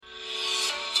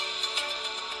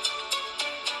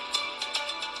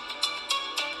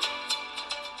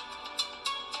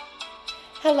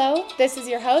Hello, this is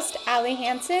your host, Allie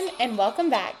Hansen, and welcome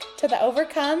back to the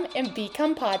Overcome and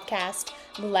Become podcast.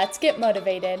 Let's get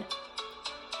motivated.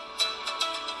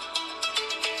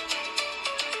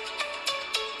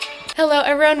 Hello,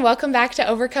 everyone. Welcome back to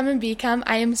Overcome and Become.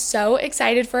 I am so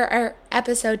excited for our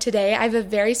episode today. I have a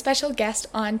very special guest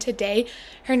on today.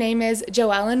 Her name is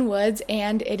Joellen Woods,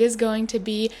 and it is going to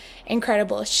be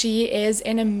incredible. She is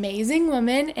an amazing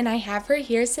woman, and I have her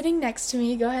here sitting next to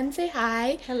me. Go ahead and say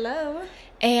hi. Hello.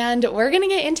 And we're going to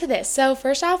get into this. So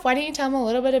first off, why don't you tell them a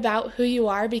little bit about who you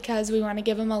are, because we want to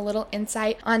give them a little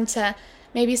insight onto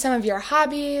maybe some of your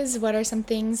hobbies. What are some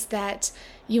things that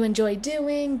you enjoy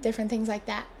doing, different things like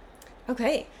that.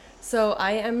 Okay, so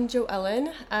I am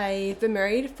Joellen. I've been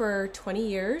married for 20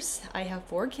 years. I have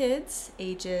 4 kids,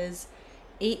 ages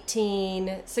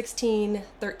 18, 16,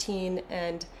 13,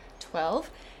 and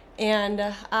 12.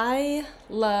 And I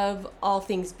love all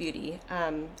things beauty.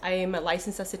 I am a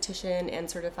licensed esthetician and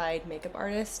certified makeup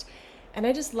artist. And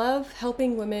I just love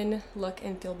helping women look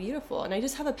and feel beautiful. And I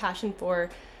just have a passion for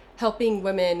helping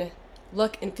women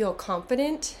look and feel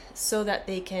confident so that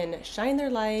they can shine their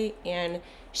light and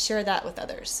share that with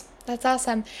others. That's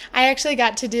awesome. I actually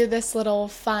got to do this little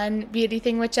fun beauty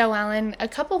thing with Joellen a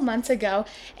couple months ago,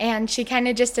 and she kind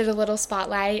of just did a little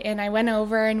spotlight, and I went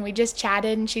over and we just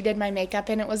chatted and she did my makeup,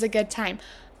 and it was a good time.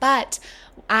 But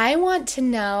I want to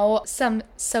know some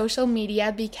social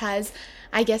media, because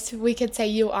I guess we could say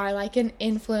you are like an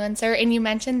influencer, and you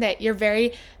mentioned that you're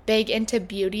very big into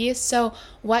beauty. So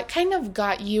what kind of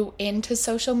got you into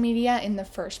social media in the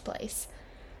first place?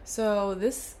 So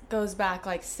this goes back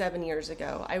like 7 years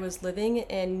ago. I was living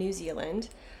in New Zealand.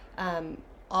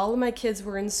 All of my kids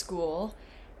were in school,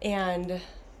 and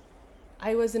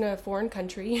I was in a foreign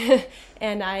country,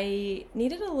 and I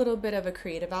needed a little bit of a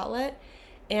creative outlet.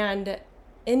 And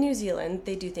in New Zealand,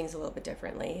 they do things a little bit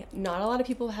differently. Not a lot of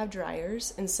people have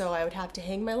dryers, and so I would have to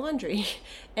hang my laundry.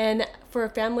 And for a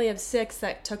family of 6,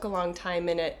 that took a long time,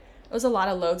 and it was a lot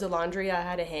of loads of laundry I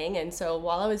had to hang. And so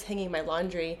while I was hanging my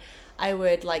laundry, I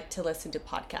would like to listen to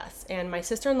podcasts. And my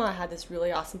sister-in-law had this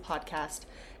really awesome podcast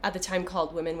at the time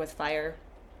called Women with Fire.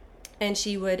 And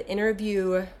she would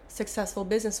interview successful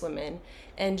businesswomen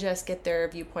and just get their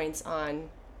viewpoints on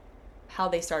how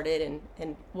they started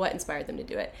and what inspired them to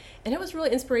do it. And it was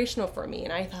really inspirational for me.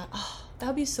 And I thought, oh, that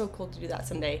would be so cool to do that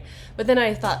someday. But then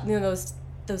I thought, those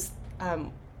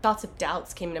thoughts of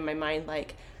doubts came into my mind,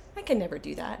 like, I can never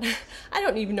do that. I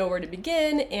don't even know where to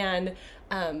begin. And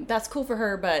that's cool for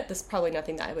her, but this is probably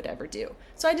nothing that I would ever do.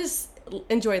 So I just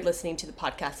enjoyed listening to the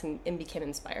podcast and became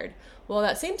inspired. Well,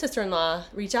 that same sister-in-law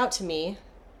reached out to me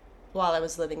while I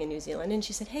was living in New Zealand, and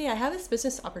she said, hey, I have this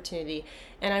business opportunity,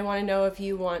 and I want to know if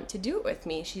you want to do it with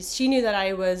me. She knew that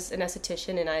I was an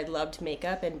esthetician, and I loved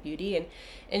makeup and beauty,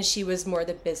 and she was more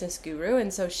the business guru,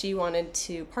 and so she wanted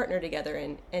to partner together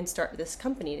and start this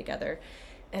company together.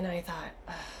 And I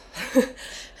thought,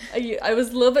 I was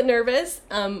a little bit nervous,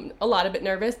 a lot of bit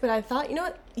nervous, but I thought, you know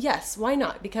what, yes, why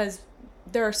not? Because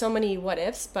there are so many what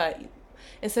ifs, but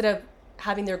instead of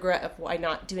having the regret of why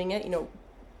not doing it,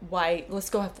 why, let's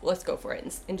go for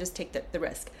it and just take the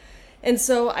risk. And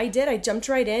so I did. I jumped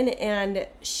right in, and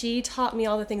she taught me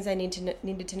all the things I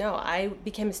needed to know. I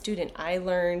became a student. I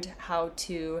learned how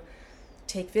to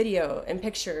take video and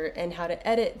picture, and how to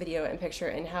edit video and picture,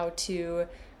 and how to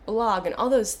blog and all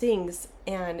those things.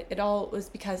 And it all was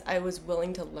because I was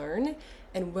willing to learn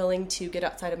and willing to get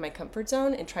outside of my comfort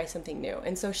zone and try something new.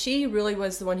 And so she really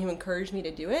was the one who encouraged me to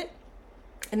do it.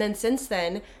 And then since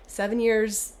then, 7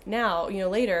 years now,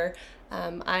 later,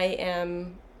 I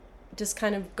am just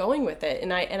kind of going with it,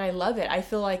 and I love it. I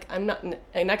feel like I'm not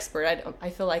an expert. I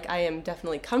feel like I am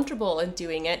definitely comfortable in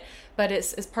doing it, but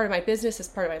it's part of my business, it's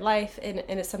part of my life, and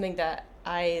it's something that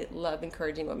I love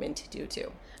encouraging women to do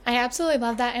too. I absolutely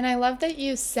love that, and I love that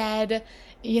you said,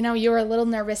 you were a little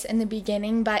nervous in the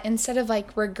beginning, but instead of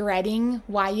like regretting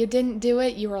why you didn't do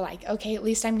it, you were like, okay, at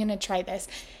least I'm going to try this.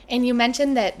 And you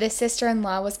mentioned that the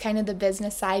sister-in-law was kind of the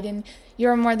business side and you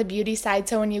were more the beauty side.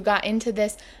 So when you got into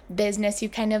this business, you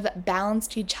kind of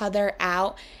balanced each other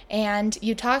out. And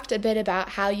you talked a bit about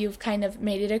how you've kind of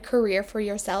made it a career for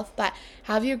yourself, but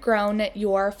how have you grown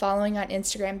your following on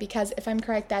Instagram? Because if I'm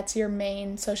correct, that's your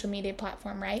main social media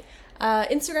platform, right?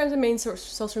 Instagram's the main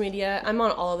social media. I'm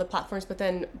on all of the platforms, but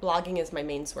then blogging is my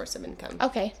main source of income.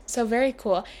 Okay, so very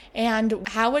cool. And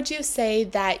how would you say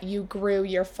that you grew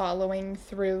your following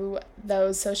through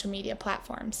those social media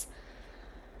platforms?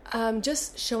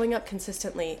 Just showing up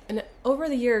consistently. And over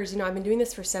the years, I've been doing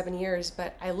this for 7 years,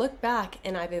 but I look back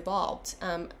and I've evolved.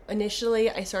 Initially,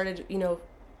 I started,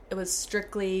 it was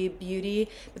strictly beauty.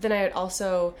 But then I had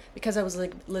also, because I was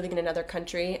like living in another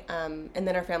country, and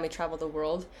then our family traveled the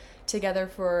world together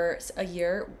for a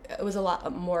year, it was a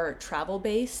lot more travel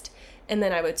based. And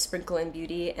then I would sprinkle in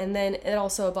beauty. And then it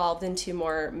also evolved into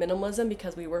more minimalism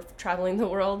because we were traveling the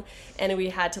world and we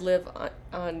had to live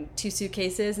on 2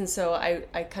 suitcases. And so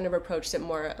I kind of approached it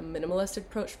more a minimalist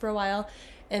approach for a while.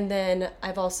 And then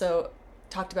I've also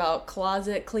talked about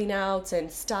closet clean outs and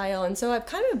style. And so I've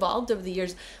kind of evolved over the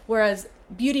years, whereas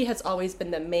beauty has always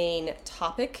been the main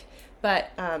topic.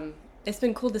 But it's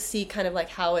been cool to see kind of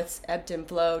like how it's ebbed and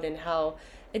flowed and how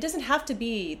it doesn't have to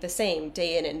be the same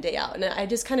day in and day out. And I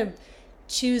just kind of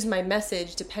choose my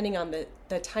message depending on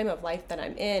the time of life that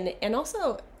I'm in, and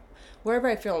also wherever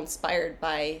I feel inspired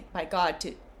by God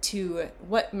to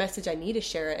what message I need to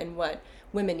share and what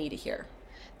women need to hear.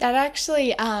 That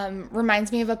actually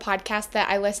reminds me of a podcast that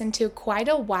I listened to quite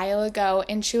a while ago,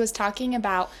 and she was talking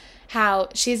about how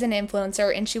she's an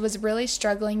influencer and she was really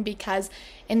struggling because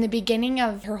in the beginning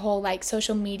of her whole like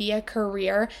social media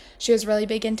career, she was really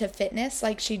big into fitness.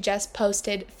 Like she just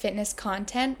posted fitness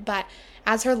content, but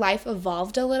as her life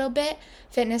evolved a little bit,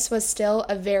 fitness was still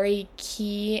a very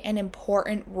key and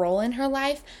important role in her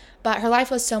life, but her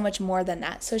life was so much more than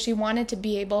that. So she wanted to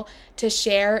be able to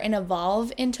share and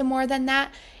evolve into more than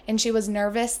that. And she was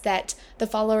nervous that the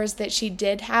followers that she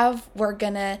did have were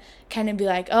gonna kind of be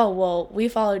like, oh, well, we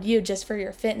followed you just for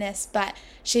your fitness. But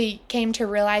she came to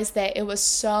realize that it was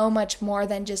so much more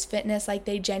than just fitness. Like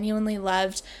they genuinely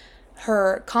loved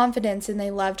her confidence and they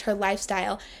loved her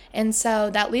lifestyle. And so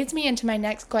that leads me into my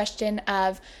next question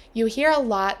of, you hear a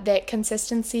lot that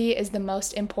consistency is the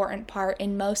most important part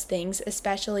in most things,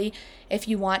 especially if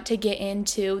you want to get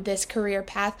into this career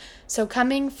path. So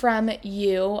coming from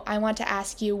you, I want to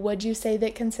ask you, would you say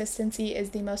that consistency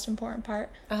is the most important part?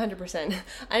 100%.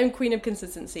 I'm queen of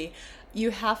consistency.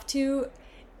 You have to,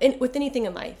 with anything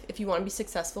in life, if you want to be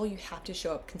successful, you have to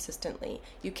show up consistently.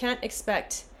 You can't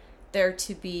expect there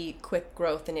to be quick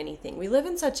growth in anything. We live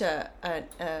in such a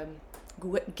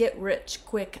get rich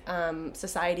quick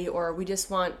society, or we just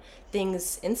want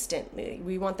things instantly.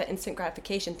 We want that instant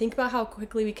gratification. Think about how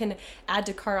quickly we can add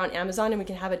to cart on Amazon and we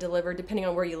can have it delivered. Depending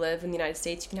on where you live in the United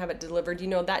States, you can have it delivered,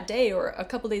 that day or a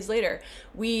couple days later.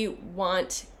 We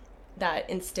want that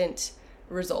instant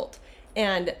result.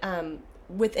 And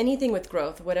with anything with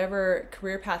growth, whatever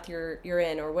career path you're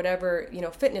in, or whatever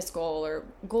fitness goal or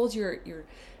goals you're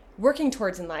working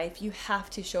towards in life, you have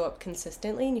to show up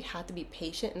consistently and you have to be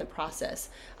patient in the process.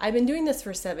 I've been doing this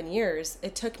for 7 years.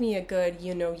 It took me a good,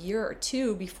 year or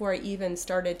two before I even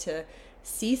started to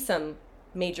see some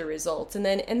major results. And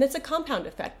it's a compound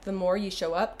effect. The more you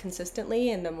show up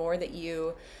consistently and the more that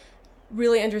you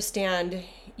really understand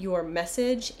your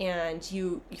message and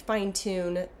you fine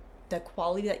tune the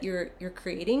quality that you're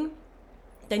creating,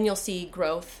 then you'll see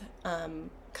growth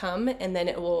come, and then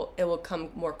it will come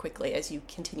more quickly as you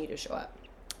continue to show up.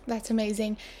 That's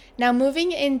amazing. Now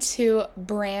moving into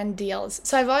brand deals.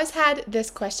 So I've always had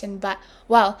this question, but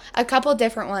a couple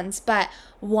different ones, but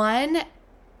one,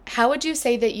 how would you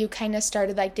say that you kind of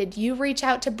started? Like, did you reach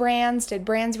out to brands? Did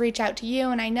brands reach out to you?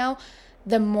 And I know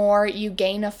the more you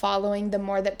gain a following, the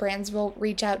more that brands will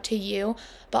reach out to you.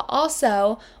 But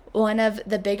also, one of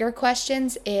the bigger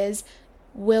questions is,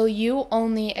 will you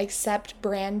only accept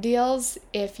brand deals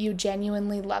if you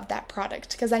genuinely love that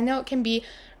product? Because I know it can be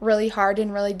really hard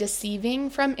and really deceiving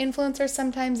from influencers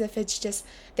sometimes if it's just,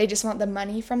 they just want the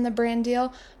money from the brand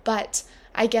deal. But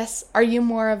I guess, are you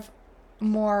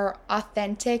more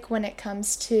authentic when it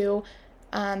comes to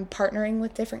partnering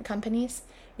with different companies?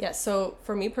 Yeah, so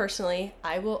for me personally,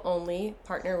 I will only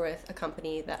partner with a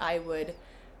company that I would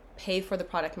pay for the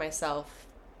product myself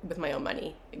with my own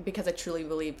money, because I truly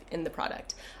believe in the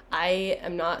product. I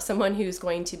am not someone who's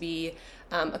going to be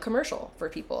a commercial for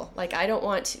people. Like, I don't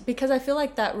want to, because I feel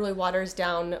like that really waters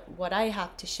down what I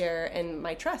have to share and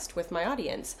my trust with my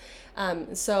audience.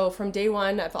 So from day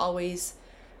one, I've always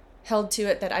held to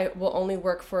it that I will only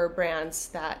work for brands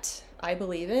that I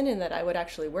believe in and that I would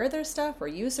actually wear their stuff or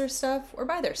use their stuff or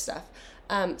buy their stuff.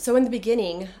 So in the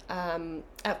beginning,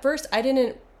 at first I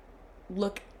didn't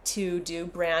look to do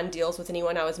brand deals with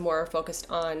anyone. I was more focused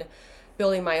on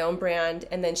building my own brand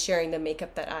and then sharing the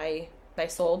makeup that I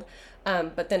sold.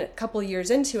 But then a couple of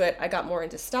years into it, I got more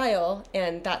into style,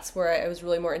 and that's where I was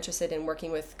really more interested in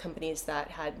working with companies that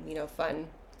had, fun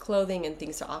clothing and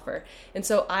things to offer. And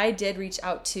so I did reach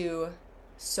out to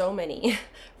so many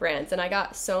brands, and I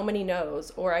got so many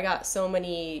no's, or I got so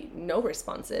many no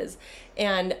responses.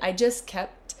 And I just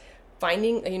kept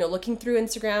finding, looking through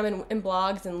Instagram and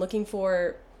blogs and looking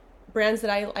for brands that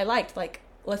I liked. Like,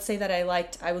 let's say that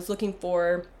I was looking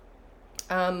for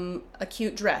a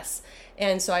cute dress.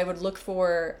 And so I would look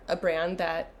for a brand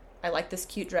that I like this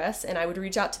cute dress, and I would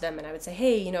reach out to them and I would say,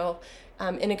 hey,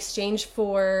 in exchange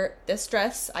for this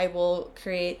dress, I will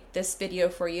create this video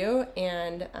for you.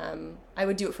 And I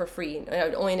would do it for free. I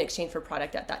would only in exchange for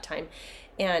product at that time.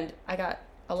 And I got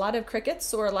a lot of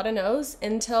crickets or a lot of no's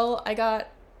until I got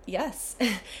yes.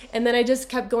 And then I just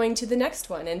kept going to the next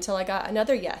one until I got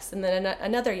another yes, and then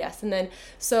another yes. And then,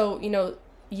 so,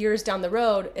 years down the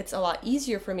road, it's a lot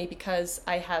easier for me because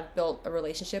I have built a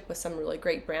relationship with some really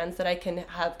great brands that I can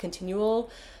have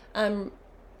continual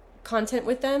content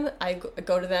with them. I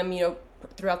go to them,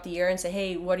 throughout the year and say,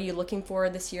 hey, what are you looking for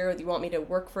this year? Do you want me to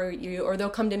work for you? Or they'll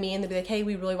come to me and they'll be like, hey,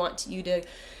 we really want you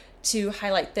to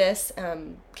highlight this.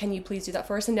 Can you please do that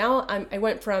for us? And now I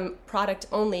went from product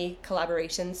only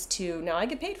collaborations to now I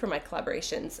get paid for my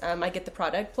collaborations. I get the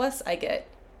product plus I get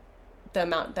the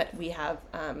amount that we have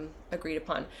agreed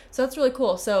upon. So that's really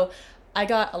cool. So I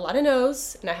got a lot of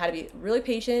no's and I had to be really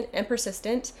patient and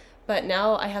persistent, but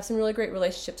now I have some really great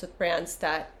relationships with brands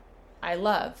that I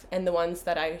love, and the ones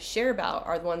that I share about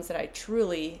are the ones that I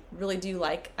truly, really do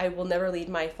like. I will never lead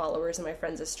my followers and my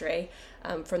friends astray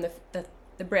from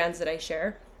the brands that I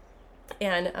share.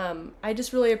 And I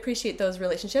just really appreciate those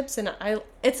relationships. And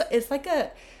it's like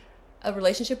a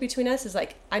relationship between us is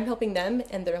like I'm helping them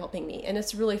and they're helping me. And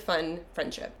it's a really fun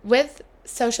friendship. With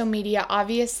social media,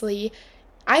 obviously,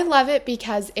 I love it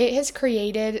because it has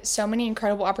created so many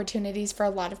incredible opportunities for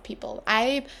a lot of people.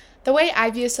 The way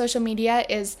I view social media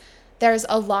is there's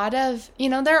a lot of,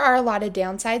 there are a lot of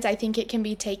downsides. I think it can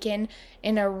be taken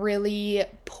in a really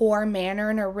poor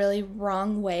manner, in a really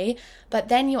wrong way. But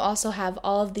then you also have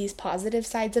all of these positive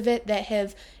sides of it that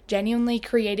have genuinely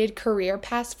created career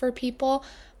paths for people.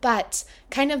 But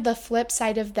kind of the flip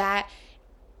side of that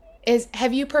is,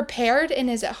 have you prepared, and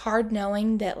is it hard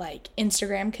knowing that like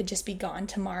Instagram could just be gone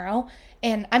tomorrow?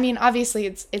 And I mean, obviously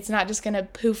it's not just going to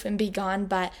poof and be gone,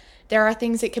 but there are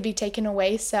things that could be taken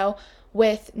away. So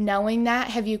with knowing that,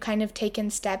 have you kind of taken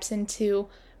steps into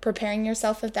preparing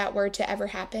yourself if that were to ever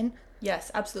happen? Yes,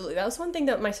 absolutely. That was one thing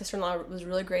that my sister-in-law was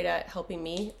really great at helping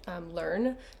me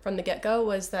learn from the get-go,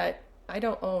 was that I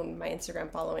don't own my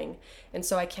Instagram following, and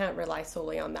so I can't rely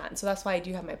solely on that. And so that's why I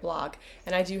do have my blog,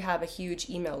 and I do have a huge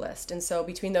email list. And so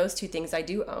between those two things, I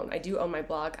do own my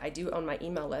blog, I do own my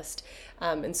email list.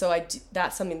 And so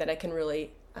that's something that I can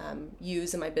really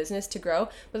use in my business to grow.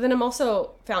 But then I'm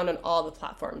also found on all the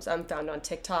platforms. I'm found on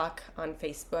TikTok, on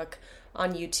Facebook,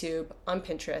 on YouTube, on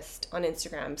Pinterest, on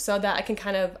Instagram, so that I can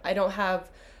I don't have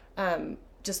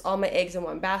just all my eggs in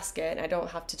one basket. I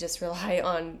don't have to just rely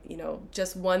on,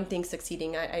 just one thing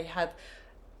succeeding. I have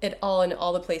it all in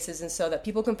all the places, and so that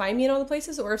people can find me in all the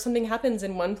places, or if something happens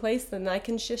in one place, then I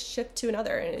can just shift to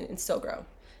another and still grow.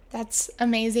 That's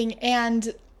amazing.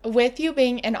 And with you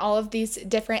being in all of these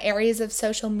different areas of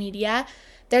social media,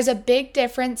 there's a big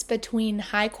difference between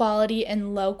high quality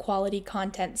and low quality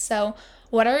content. So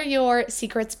what are your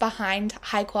secrets behind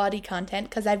high quality content?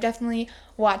 Because I've definitely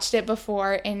watched it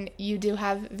before, and you do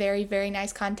have very, very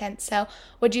nice content. So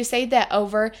would you say that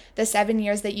over the 7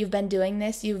 years that you've been doing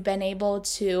this, you've been able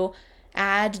to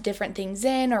add different things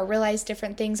in or realize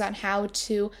different things on how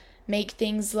to make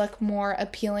things look more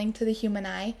appealing to the human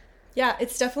eye? Yeah,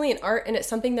 it's definitely an art, and it's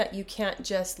something that you can't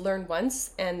just learn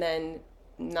once and then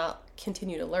not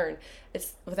continue to learn.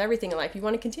 It's with everything in life, you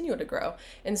want to continue to grow.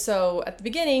 And so at the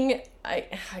beginning, I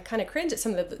kind of cringe at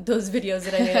some of those videos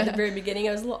that I made at the very beginning.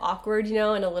 I was a little awkward,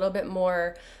 and a little bit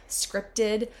more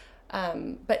scripted.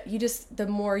 But the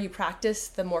more you practice,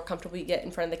 the more comfortable you get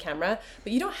in front of the camera.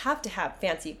 But you don't have to have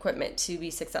fancy equipment to be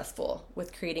successful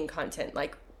with creating content.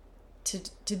 Like,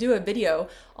 to do a video,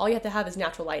 all you have to have is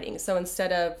natural lighting. So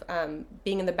instead of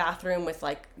being in the bathroom with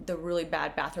like the really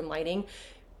bad bathroom lighting,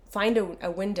 find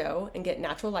a window and get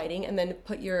natural lighting, and then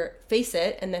face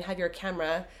it, and then have your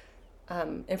camera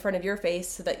in front of your face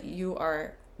so that you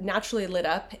are naturally lit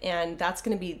up, and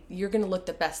you're going to look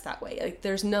the best that way. Like,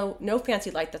 there's no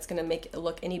fancy light that's going to make it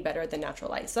look any better than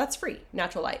natural light. So that's free,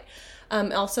 natural light.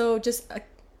 Also, just a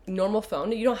normal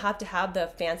phone. You don't have to have the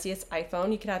fanciest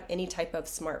iPhone. You can have any type of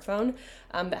smartphone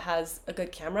that has a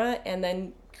good camera, and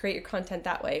then create your content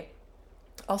that way.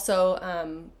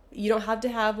 Also, you don't have to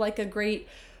have like a great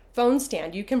phone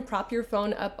stand. You can prop your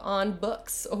phone up on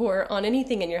books or on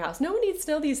anything in your house. No one needs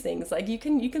to know these things. Like, you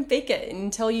can fake it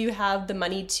until you have the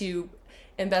money to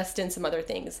invest in some other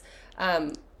things.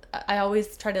 I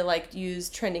always try to use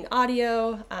trending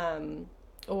audio,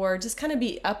 or just kind of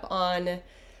be up on.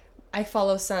 I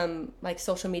follow some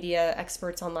social media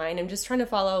experts online. I'm just trying to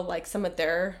follow some of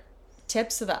their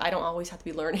tips so that I don't always have to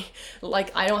be learning.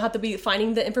 Like, I don't have to be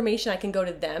finding the information. I can go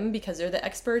to them because they're the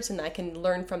experts, and I can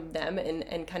learn from them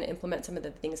and kind of implement some of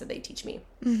the things that they teach me.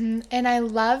 Mm-hmm. And I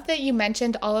love that you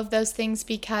mentioned all of those things,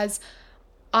 because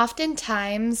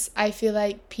oftentimes I feel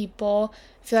like people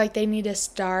feel like they need to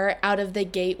start out of the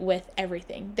gate with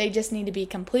everything. They just need to be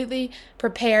completely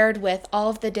prepared with all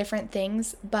of the different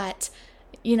things. But,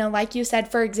 like you said,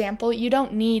 for example, you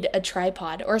don't need a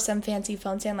tripod or some fancy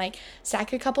phone stand. Like,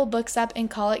 stack a couple books up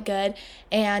and call it good.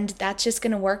 And that's just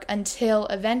going to work until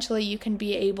eventually you can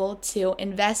be able to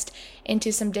invest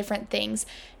into some different things.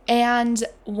 And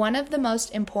one of the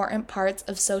most important parts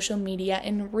of social media,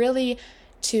 and really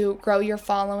to grow your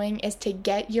following, is to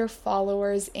get your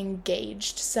followers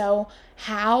engaged. So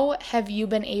how have you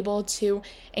been able to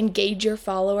engage your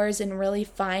followers and really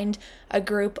find a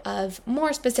group of,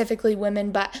 more specifically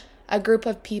women, but a group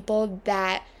of people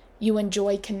that you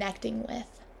enjoy connecting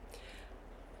with?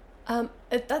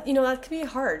 That can be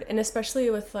hard, and especially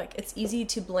with, like, it's easy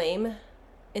to blame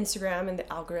Instagram and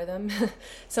the algorithm.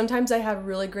 Sometimes I have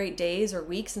really great days or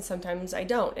weeks, and sometimes I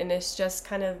don't, and it's just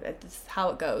kind of it's how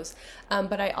it goes.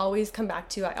 But I always come back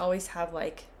to, I always have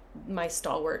like my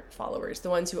stalwart followers, the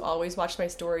ones who always watch my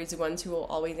stories, the ones who will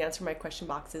always answer my question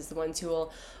boxes, the ones who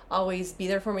will always be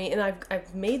there for me. And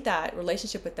I've made that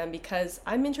relationship with them because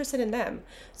I'm interested in them.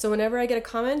 So whenever I get a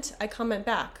comment, I comment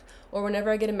back. Or whenever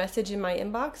I get a message in my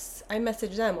inbox, I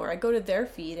message them, or I go to their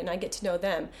feed and I get to know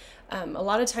them. A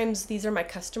lot of times these are my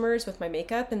customers with my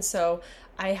makeup, and so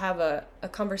I have a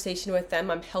conversation with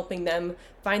them. I'm helping them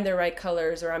find their right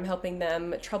colors, or I'm helping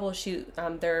them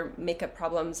troubleshoot their makeup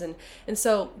problems. And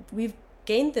so we've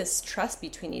gained this trust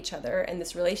between each other and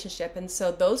this relationship. And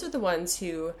so those are the ones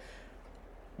who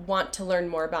want to learn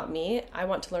more about me. I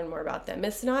want to learn more about them.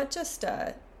 It's not just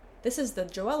this is the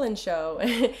Joellen show.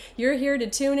 You're here to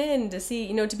tune in to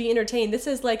see, to be entertained. This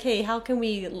is like, hey, how can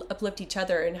we uplift each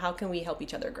other and how can we help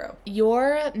each other grow?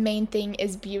 Your main thing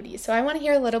is beauty. So I want to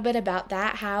hear a little bit about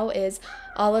that. How is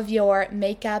all of your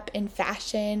makeup and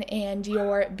fashion and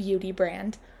your beauty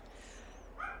brand?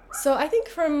 So I think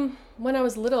from when I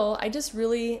was little, I just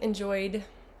really enjoyed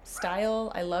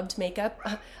style. I loved makeup.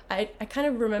 I kind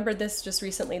of remembered this just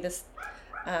recently, this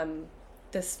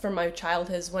from my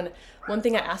childhood, is when one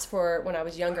thing I asked for when I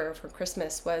was younger for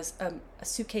Christmas was a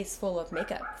suitcase full of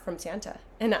makeup from Santa,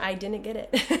 and I didn't get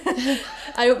it.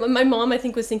 My mom, I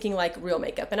think, was thinking like real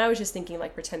makeup, and I was just thinking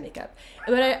like pretend makeup.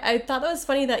 But I thought that was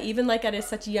funny that even like at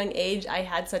such a young age, I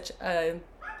had such an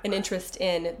interest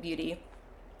in beauty.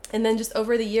 And then just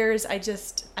over the years, I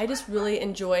just really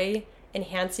enjoy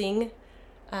enhancing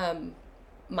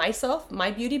myself,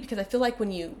 my beauty, because I feel like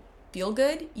when you feel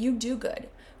good, you do good.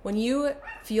 When you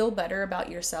feel better about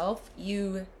yourself,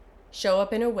 you show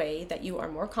up in a way that you are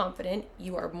more confident,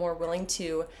 you are more willing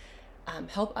to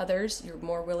help others, you're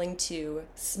more willing to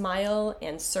smile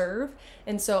and serve.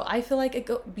 And so I feel like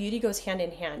beauty goes hand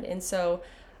in hand. And so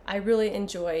I really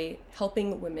enjoy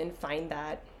helping women find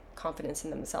that confidence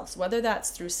in themselves, whether that's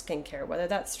through skincare, whether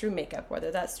that's through makeup, whether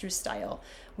that's through style.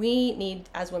 We need,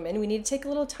 as women, we need to take a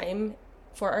little time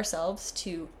for ourselves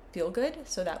to feel good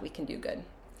so that we can do good.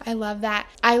 I love that.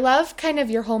 I love kind of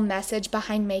your whole message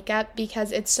behind makeup,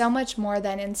 because it's so much more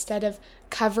than, instead of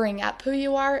covering up who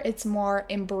you are, it's more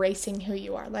embracing who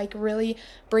you are, like really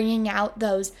bringing out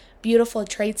those beautiful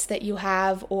traits that you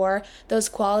have or those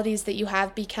qualities that you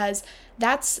have, because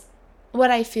that's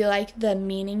what I feel like the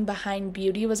meaning behind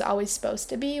beauty was always supposed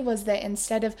to be, was that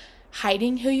instead of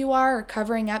hiding who you are or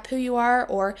covering up who you are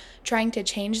or trying to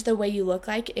change the way you look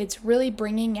like, it's really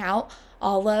bringing out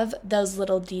all of those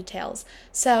little details.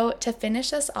 So to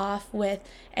finish us off with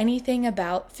anything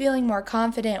about feeling more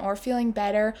confident or feeling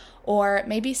better, or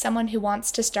maybe someone who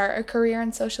wants to start a career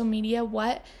in social media,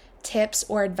 what tips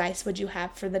or advice would you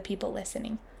have for the people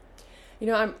listening?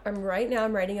 I'm right now,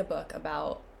 I'm writing a book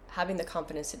about having the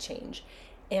confidence to change.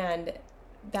 And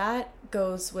that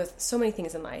goes with so many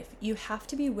things in life. You have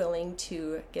to be willing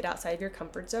to get outside of your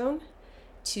comfort zone,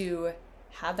 to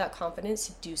have that confidence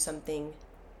to do something,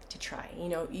 to try.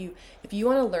 If you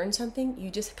want to learn something, you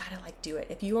just gotta do it.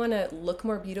 If you want to look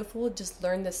more beautiful, just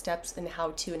learn the steps and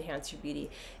how to enhance your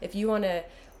beauty. If you want to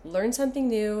learn something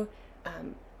new,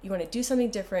 you want to do something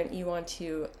different, you want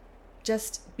to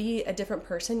just be a different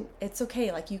person, it's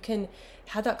okay. You can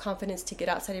have that confidence to get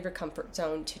outside of your comfort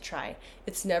zone, to try.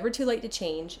 It's never too late to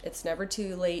change. It's never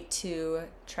too late to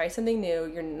try something new.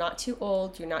 You're not too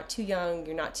old. You're not too young.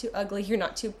 You're not too ugly. You're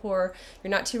not too poor.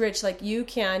 You're not too rich. You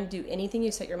can do anything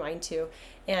you set your mind to.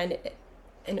 And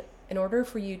in order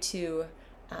for you to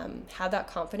have that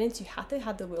confidence, you have to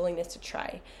have the willingness to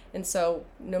try. And so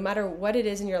no matter what it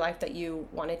is in your life that you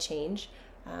want to change,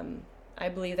 I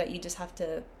believe that you just have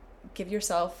to give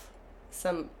yourself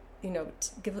some,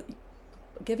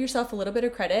 give yourself a little bit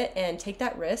of credit and take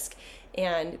that risk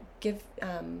and give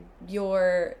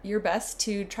your best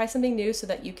to try something new so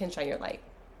that you can shine your light.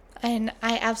 And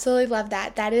I absolutely love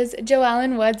that. That is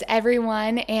Joellen Woods,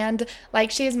 everyone. And like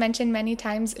she has mentioned many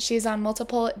times, she's on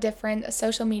multiple different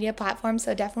social media platforms,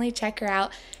 so definitely check her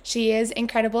out. She is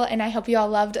incredible, and I hope you all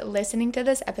loved listening to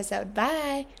this episode.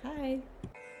 Bye. Bye.